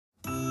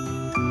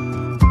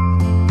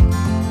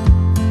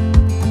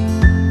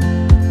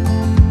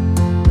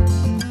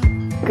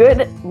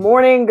Good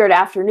morning, good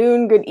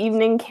afternoon, good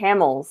evening,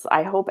 camels.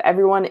 I hope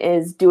everyone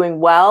is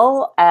doing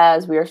well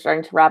as we are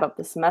starting to wrap up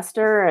the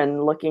semester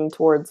and looking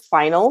towards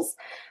finals.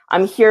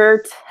 I'm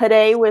here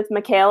today with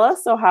Michaela.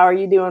 So how are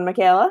you doing,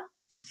 Michaela?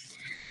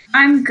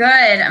 I'm good.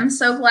 I'm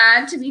so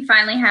glad to be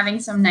finally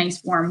having some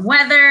nice warm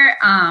weather,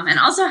 and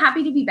also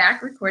happy to be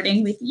back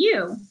recording with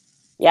you.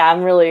 Yeah,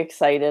 I'm really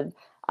excited.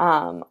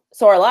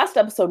 So our last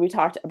episode, we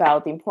talked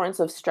about the importance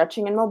of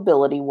stretching and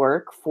mobility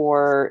work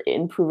for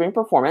improving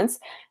performance.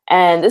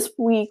 And this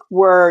week,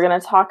 we're going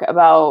to talk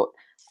about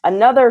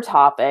another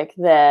topic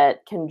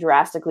that can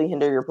drastically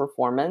hinder your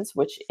performance,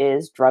 which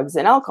is drugs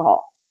and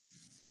alcohol.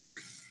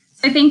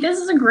 I think this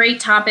is a great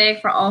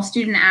topic for all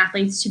student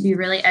athletes to be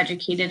really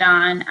educated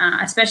on,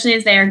 especially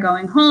as they are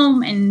going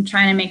home and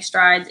trying to make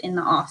strides in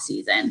the off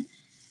season.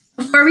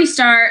 Before we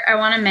start, I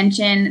want to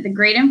mention the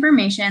great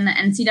information that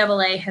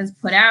NCAA has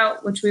put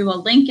out, which we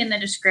will link in the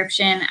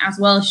description as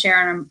well as share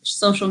on our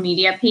social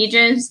media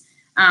pages,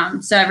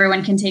 so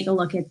everyone can take a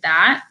look at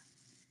that.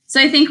 So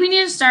I think we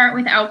need to start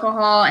with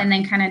alcohol and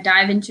then kind of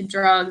dive into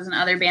drugs and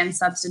other banned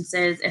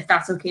substances, if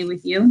that's okay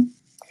with you.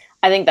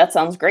 I think that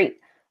sounds great.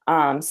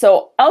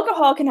 So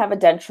alcohol can have a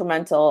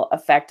detrimental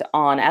effect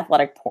on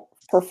athletic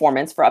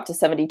performance for up to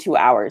 72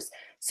 hours.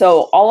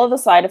 So all of the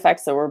side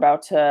effects that we're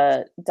about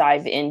to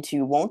dive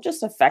into won't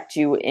just affect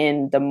you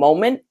in the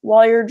moment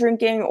while you're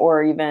drinking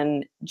or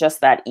even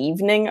just that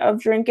evening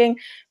of drinking,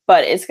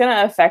 but it's going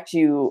to affect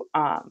you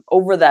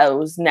over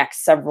those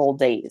next several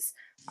days.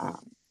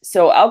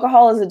 So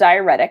alcohol is a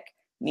diuretic,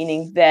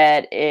 meaning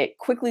that it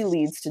quickly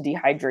leads to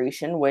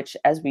dehydration, which,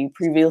 as we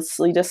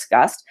previously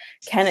discussed,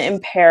 can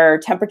impair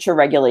temperature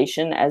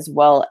regulation as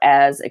well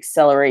as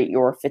accelerate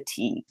your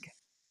fatigue.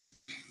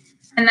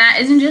 And that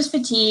isn't just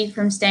fatigue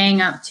from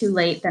staying up too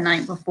late the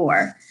night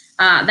before.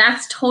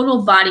 That's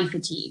total body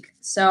fatigue.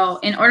 So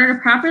in order to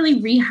properly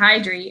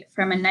rehydrate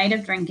from a night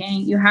of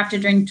drinking, you have to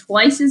drink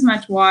twice as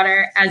much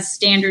water as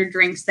standard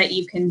drinks that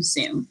you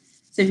consume.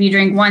 So if you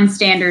drink one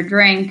standard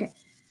drink,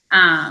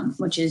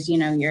 which is,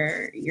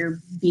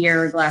 your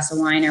beer or glass of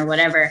wine or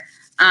whatever,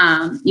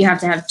 you have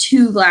to have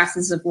 2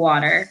 glasses of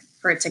water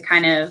for it to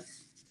kind of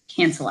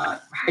cancel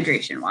out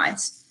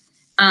hydration-wise.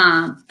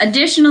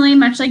 Additionally,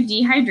 much like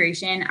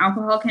dehydration,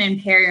 alcohol can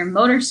impair your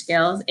motor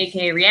skills,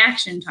 aka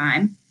reaction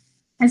time,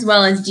 as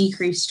well as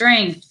decrease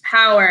strength,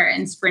 power,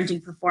 and sprinting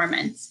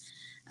performance.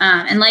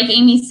 And like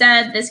Amy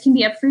said, this can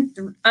be up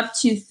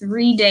to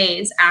 3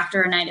 days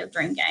after a night of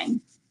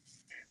drinking.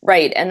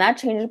 Right, and that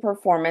change in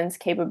performance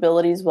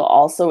capabilities will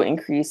also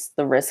increase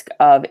the risk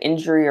of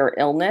injury or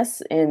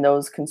illness in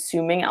those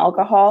consuming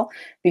alcohol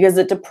because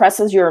it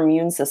depresses your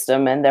immune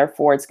system and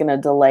therefore it's going to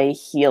delay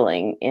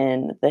healing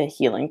in the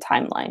healing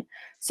timeline.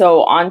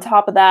 So on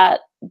top of that,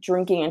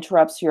 drinking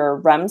interrupts your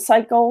REM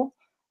cycle.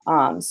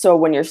 So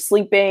when you're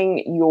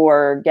sleeping,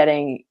 you're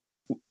getting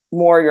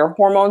more, your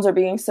hormones are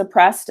being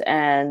suppressed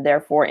and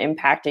therefore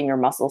impacting your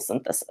muscle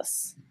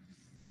synthesis.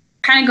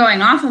 Kind of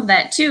going off of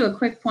that too, a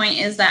quick point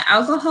is that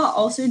alcohol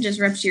also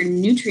disrupts your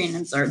nutrient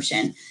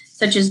absorption,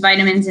 such as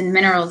vitamins and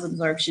minerals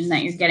absorption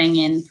that you're getting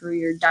in through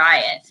your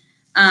diet.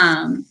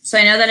 So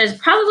I know that is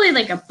probably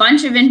like a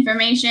bunch of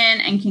information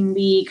and can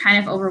be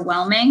kind of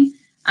overwhelming.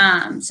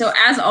 So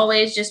as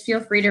always, just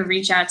feel free to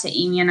reach out to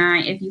Amy and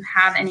I if you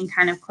have any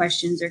kind of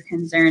questions or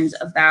concerns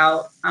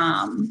about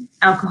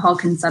alcohol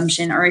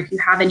consumption, or if you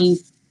have any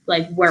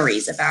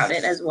worries about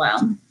it as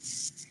well.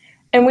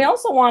 And we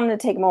also wanted to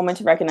take a moment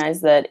to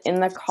recognize that in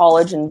the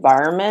college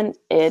environment,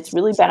 it's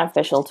really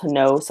beneficial to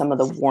know some of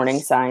the warning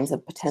signs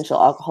of potential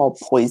alcohol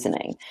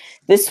poisoning.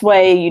 This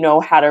way, you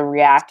know how to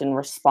react and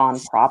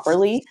respond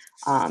properly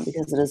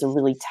because it is a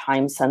really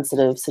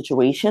time-sensitive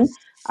situation.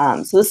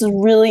 So this is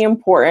really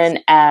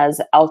important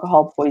as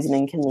alcohol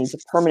poisoning can lead to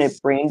permanent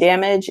brain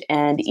damage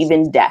and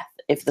even death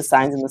if the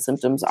signs and the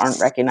symptoms aren't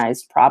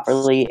recognized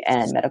properly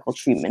and medical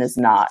treatment is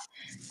not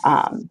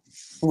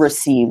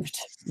received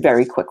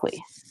very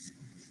quickly.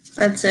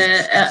 That's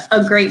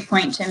a great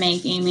point to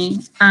make, Amy.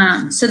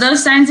 So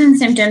those signs and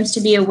symptoms to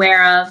be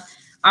aware of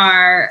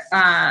are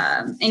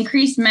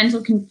increased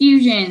mental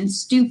confusion,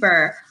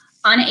 stupor,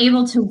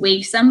 unable to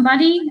wake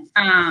somebody,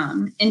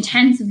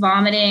 intense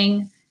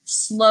vomiting,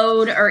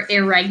 slowed or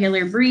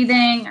irregular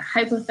breathing,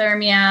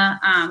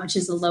 hypothermia, which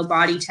is a low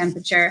body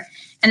temperature.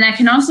 And that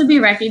can also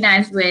be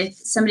recognized with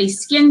somebody's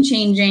skin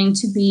changing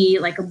to be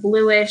like a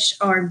bluish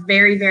or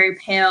very, very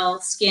pale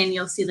skin.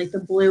 You'll see like the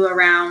blue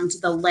around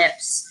the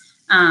lips.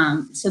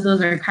 So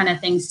those are kind of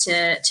things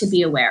to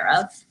be aware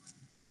of.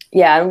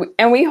 Yeah,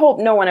 and we hope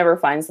no one ever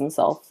finds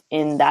themselves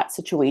in that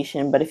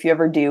situation. But if you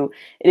ever do,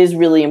 it is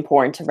really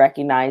important to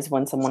recognize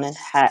when someone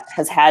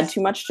has had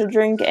too much to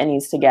drink and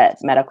needs to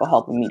get medical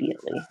help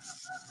immediately.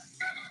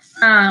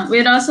 We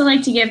would also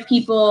like to give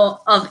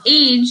people of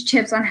age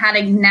tips on how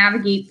to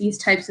navigate these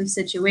types of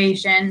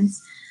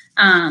situations.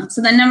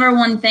 So the number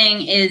one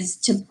thing is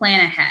to plan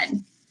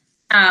ahead.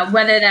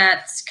 Whether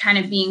that's kind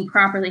of being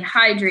properly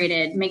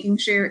hydrated, making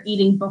sure you're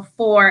eating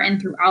before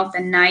and throughout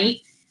the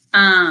night,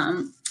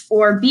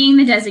 or being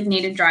the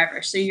designated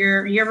driver. So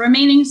you're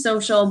remaining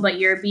social, but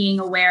you're being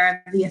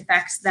aware of the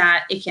effects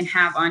that it can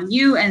have on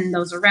you and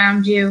those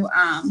around you.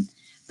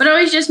 But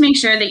always just make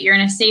sure that you're in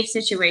a safe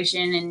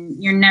situation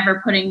and you're never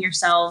putting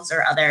yourselves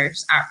or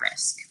others at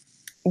risk.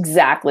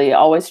 Exactly.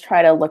 Always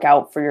try to look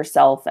out for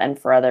yourself and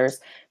for others.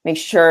 Make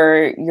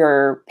sure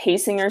you're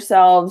pacing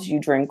yourselves.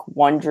 You drink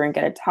one drink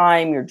at a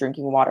time. You're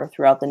drinking water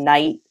throughout the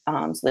night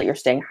so that you're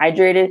staying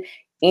hydrated.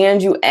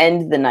 And you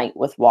end the night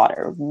with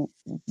water.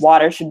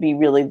 Water should be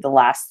really the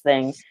last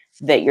thing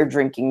that you're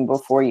drinking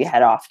before you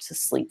head off to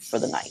sleep for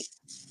the night.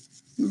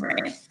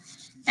 Right.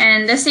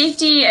 And the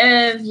safety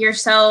of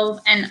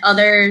yourself and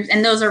others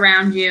and those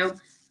around you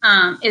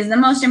is the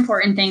most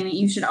important thing that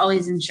you should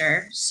always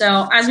ensure.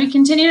 So as we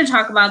continue to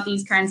talk about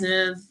these kinds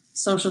of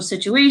social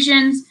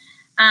situations,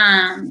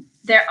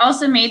 there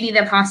also may be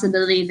the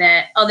possibility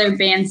that other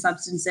banned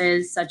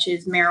substances such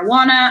as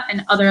marijuana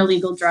and other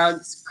illegal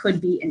drugs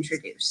could be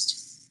introduced.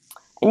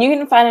 And you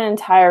can find an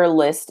entire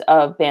list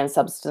of banned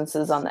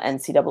substances on the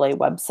NCAA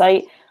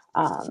website.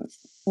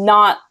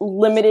 Not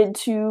limited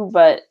to,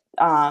 but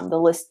the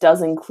list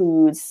does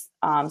include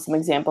some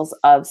examples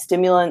of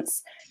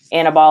stimulants,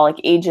 anabolic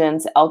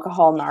agents,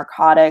 alcohol,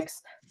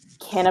 narcotics,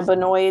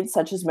 cannabinoids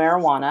such as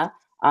marijuana,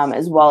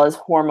 as well as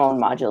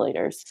hormone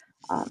modulators.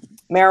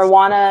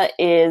 Marijuana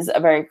is a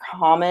very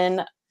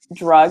common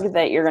drug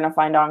that you're going to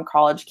find on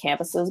college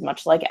campuses,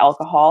 much like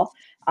alcohol,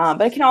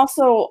 but it can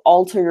also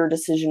alter your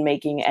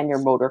decision-making and your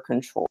motor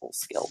control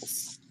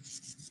skills.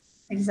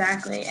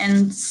 Exactly.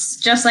 And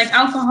just like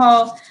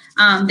alcohol,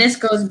 this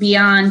goes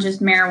beyond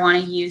just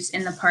marijuana use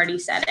in the party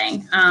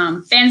setting.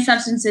 Banned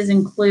substances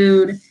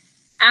include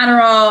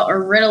Adderall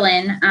or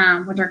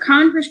Ritalin, which are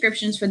common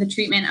prescriptions for the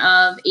treatment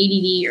of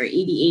ADD or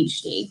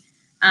ADHD.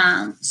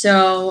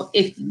 So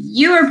if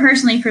you are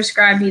personally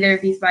prescribed either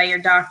of these by your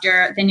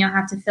doctor, then you'll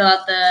have to fill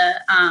out the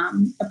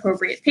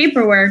appropriate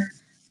paperwork,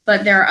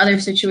 but there are other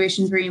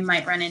situations where you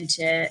might run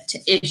into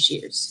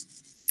issues.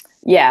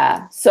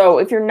 Yeah. So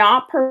if you're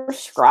not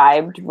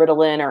prescribed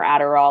Ritalin or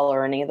Adderall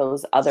or any of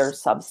those other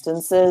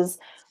substances,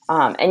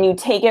 and you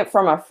take it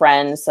from a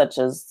friend, such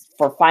as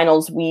for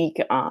finals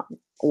week,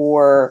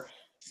 or,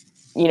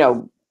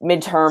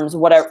 midterms,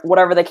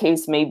 whatever the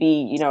case may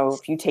be,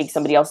 if you take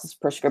somebody else's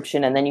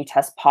prescription and then you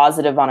test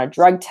positive on a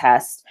drug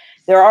test,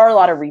 there are a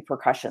lot of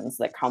repercussions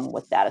that come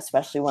with that,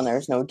 especially when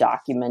there's no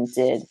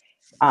documented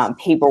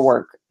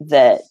paperwork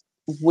that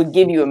would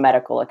give you a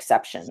medical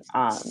exception.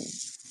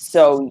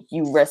 So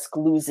you risk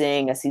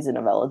losing a season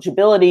of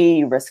eligibility,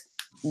 you risk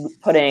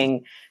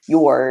putting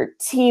your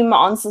team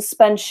on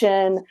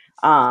suspension,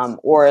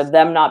 or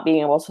them not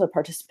being able to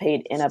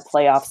participate in a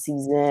playoff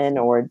season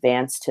or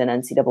advance to an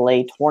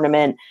NCAA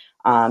tournament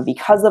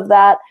because of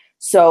that.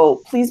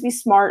 So please be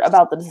smart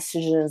about the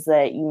decisions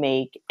that you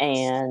make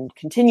and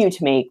continue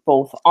to make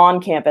both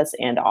on campus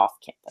and off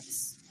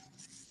campus.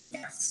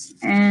 Yes,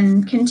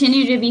 and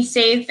continue to be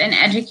safe and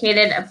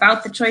educated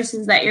about the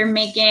choices that you're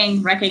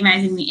making,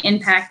 recognizing the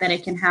impact that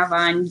it can have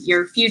on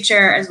your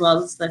future, as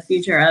well as the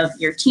future of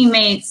your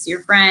teammates,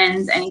 your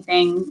friends,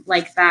 anything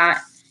like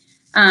that.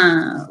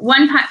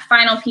 One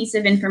final piece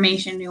of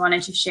information we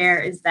wanted to share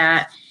is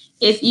that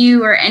if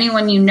you or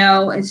anyone you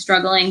know is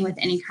struggling with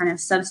any kind of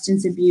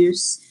substance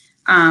abuse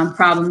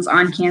problems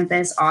on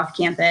campus, off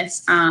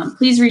campus,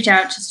 please reach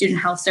out to Student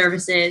Health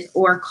Services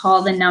or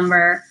call the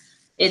number.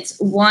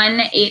 It's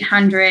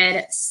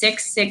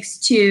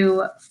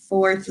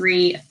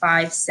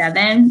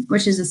 1-800-662-4357,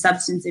 which is a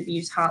substance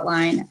abuse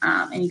hotline,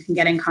 and you can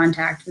get in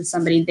contact with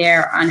somebody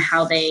there on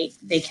how they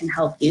can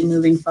help you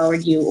moving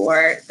forward, you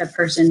or the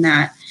person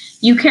that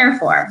you care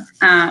for.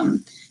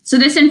 So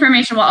this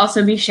information will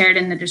also be shared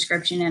in the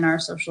description in our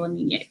social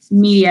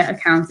media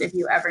accounts if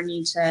you ever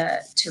need to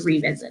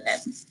revisit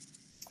it.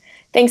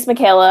 Thanks,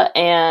 Michaela.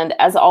 And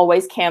as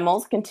always,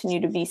 camels,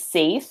 continue to be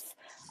safe.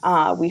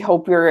 We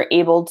hope we'll be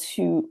able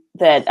to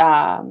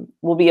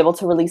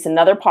release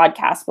another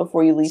podcast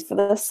before you leave for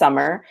the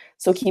summer.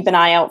 So keep an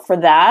eye out for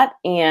that,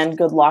 and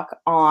good luck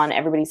on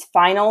everybody's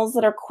finals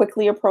that are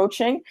quickly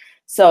approaching.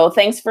 So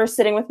thanks for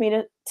sitting with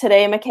me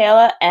today,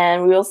 Michaela,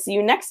 and we will see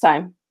you next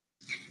time.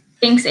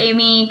 Thanks,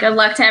 Amy. Good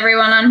luck to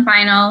everyone on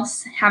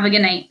finals. Have a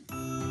good night.